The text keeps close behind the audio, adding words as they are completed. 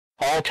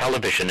all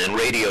television and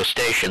radio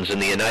stations in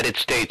the United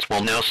States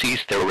will now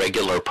cease their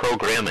regular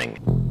programming.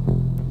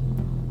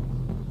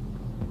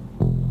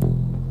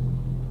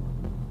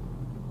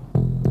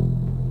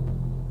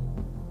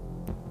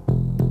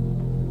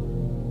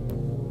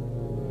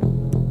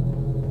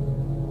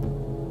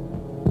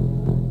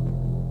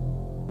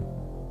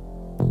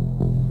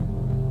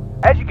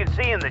 As you can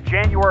see in the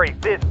January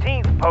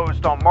 15th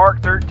post on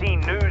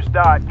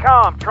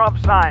Mark13News.com, Trump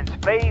signs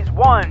Phase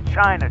 1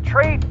 China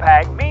Trade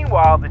Pact.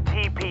 Meanwhile, the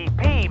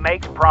TPP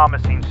makes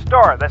promising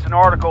start. That's an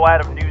article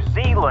out of New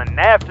Zealand.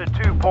 NAFTA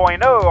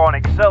 2.0 on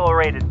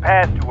accelerated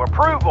path to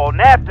approval.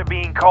 NAFTA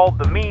being called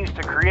the means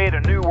to create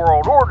a new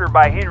world order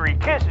by Henry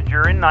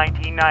Kissinger in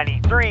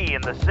 1993.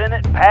 And the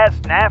Senate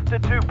passed NAFTA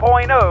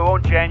 2.0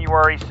 on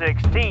January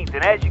 16th.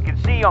 And as you can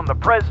see on the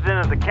President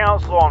of the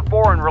Council on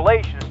Foreign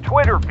Relations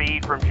Twitter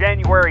feed from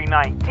January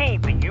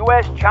 19th, the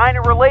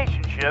U.S.-China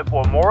relationship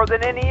will more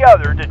than any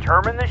other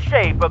determine the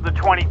shape of the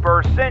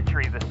 21st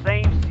century. The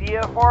same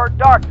CFR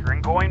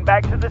doctrine going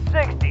back to the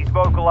 60s,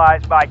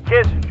 vocalized by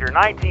Kissinger.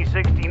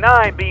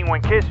 1969 being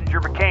when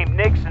Kissinger became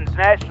Nixon's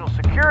national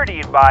security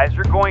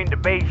advisor, going to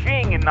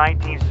Beijing in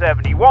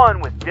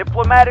 1971 with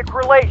diplomatic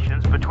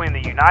relations between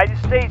the United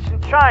States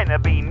and China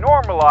being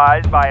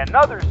normalized by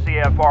another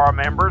CFR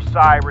member,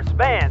 Cyrus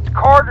Vance.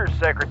 Carter's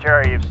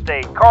Secretary of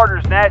State.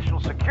 Carter's national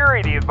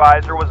security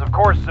advisor was, of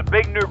course,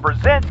 Zbigniew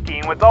Brzezinski,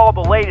 and with all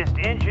the latest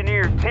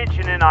engineered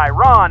tension in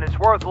Iran, it's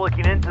worth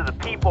looking into the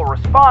people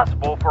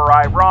responsible for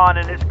Iran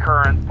in its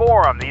current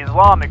form. The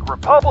Islamic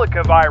Republic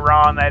of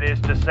Iran, that is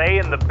to say,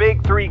 and the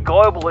big three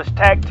globalist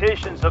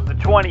tacticians of the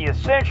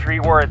 20th century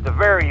were at the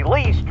very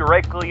least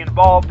directly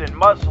involved in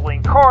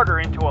muscling Carter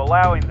into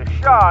allowing the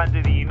Shah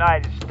into the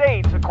United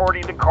States,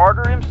 according to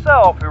Carter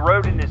himself, who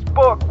wrote in his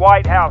book,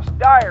 White House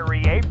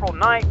Diary, April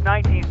 9,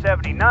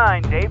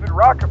 1979, David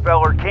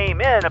Rockefeller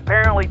came in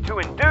apparently to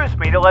induce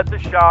me to let the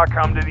Shah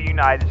come to the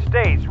United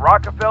States.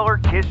 Rockefeller,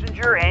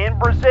 Kissinger, and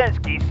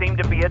Brzezinski seem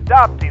to be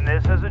adopting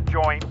this as a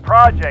joint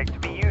project to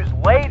be used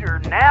later,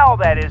 now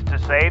that is to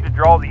say, to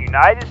draw the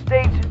United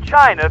States and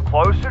China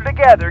closer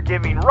together,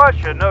 giving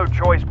Russia no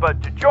choice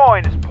but to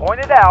join, as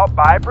pointed out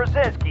by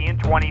Brzezinski in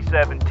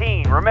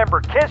 2017.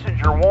 Remember,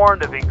 Kissinger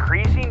warned of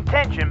increasing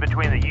tension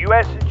between the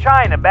U.S. and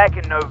China back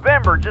in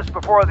November, just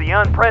before the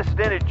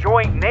unprecedented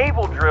joint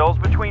naval drills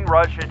between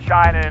Russia,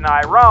 China, and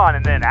Iran,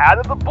 and then out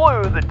of the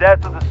blue, the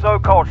death of the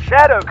so-called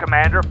shadow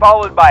commander,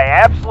 followed by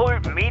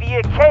absolute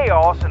media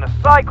chaos and a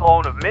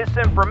cyclone of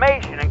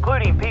misinformation,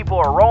 including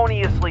people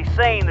erroneously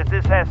saying that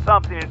this has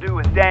something to do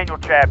with Daniel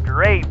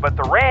chapter 8, but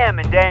the ram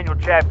in Daniel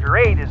chapter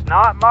 8 is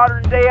not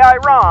modern-day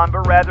Iran,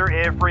 but rather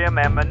Ephraim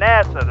and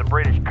Manasseh, the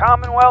British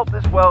Commonwealth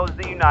as well as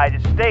the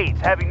United States,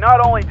 having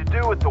not only to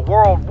do with the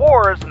world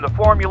wars and the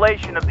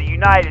formulation of the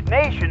United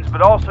Nations,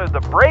 but also the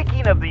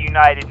breaking of the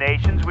United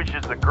Nations, which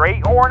is the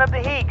great horn of the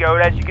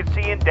he-goat, as you can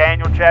see in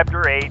Daniel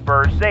chapter 8,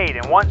 verse 8.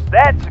 And once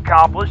that's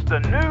accomplished, the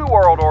new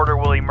world order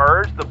will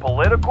emerge, the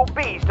political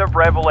beast of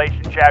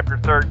Revelation chapter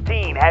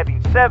 13,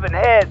 having 7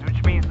 heads,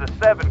 which means the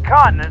 7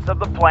 continents of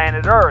the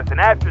planet Earth. And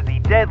after the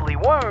deadly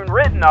wound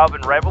written of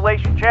in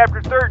Revelation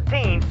chapter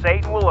 13,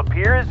 Satan will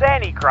appear as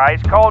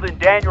Antichrist, called in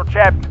Daniel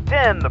chapter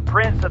 10 the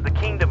prince of the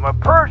kingdom of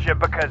Persia,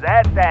 because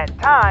at that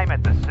time,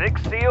 at the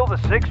 6th seal, the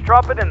 6th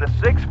trumpet, and the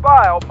 6th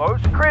vial,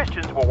 most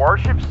Christians will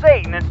worship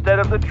Satan instead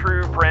of the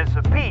true Prince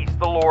of Peace,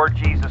 the Lord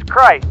Jesus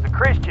Christ. The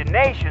Christian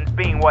nations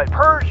being what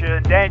Persia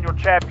in Daniel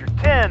chapter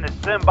 10 is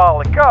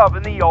symbolic of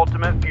in the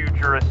ultimate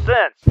future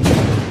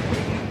ascents.